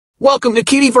Welcome to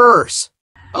Kittyverse!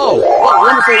 Oh, what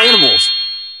wonderful animals!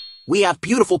 We have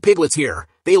beautiful piglets here.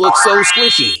 They look so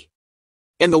squishy.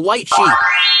 And the white sheep.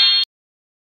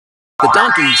 The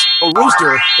donkeys, a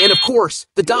rooster, and of course,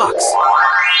 the ducks.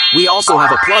 We also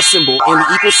have a plus symbol and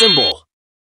the equal symbol.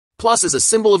 Plus is a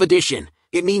symbol of addition.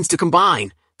 It means to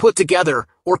combine, put together,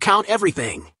 or count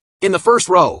everything. In the first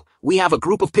row, we have a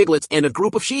group of piglets and a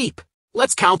group of sheep.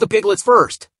 Let's count the piglets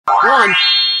first. 1,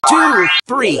 2,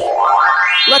 3.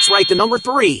 Let's write the number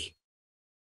 3.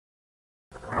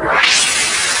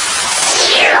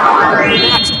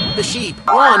 Next, the sheep.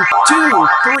 1, 2,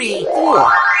 3,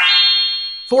 4.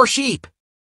 4 sheep.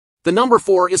 The number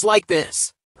 4 is like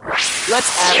this.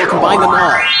 Let's add or combine them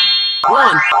all.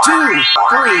 1, 2,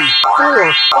 3,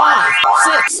 4, 5,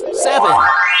 6, 7.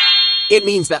 It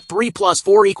means that 3 plus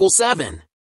 4 equals 7.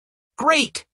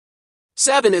 Great!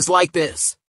 7 is like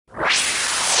this.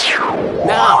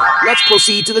 Now, let's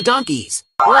proceed to the donkeys.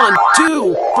 1,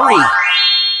 2, 3.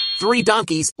 3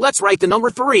 donkeys. Let's write the number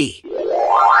 3.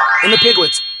 And the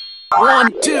piglets.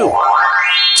 1, 2.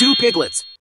 2 piglets.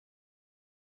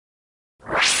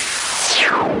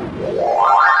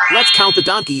 Let's count the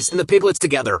donkeys and the piglets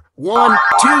together. 1,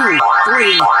 2,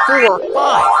 3, 4,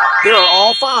 5. There are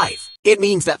all 5. It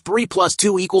means that 3 plus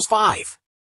 2 equals 5.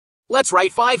 Let's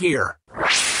write 5 here.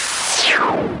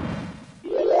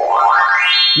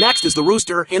 Next is the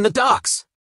rooster and the ducks.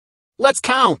 Let's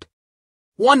count.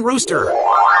 1 rooster.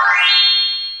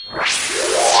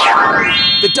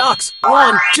 The ducks.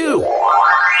 1, 2.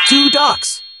 2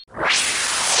 ducks.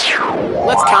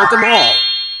 Let's count them all.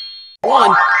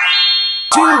 1,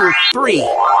 2, 3.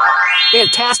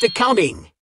 Fantastic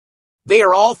counting. They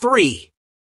are all 3.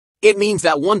 It means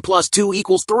that 1 plus 2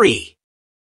 equals 3.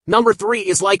 Number 3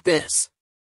 is like this.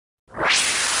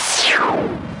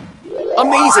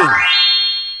 Amazing!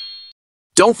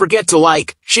 Don't forget to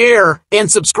like, share,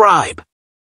 and subscribe.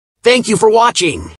 Thank you for watching.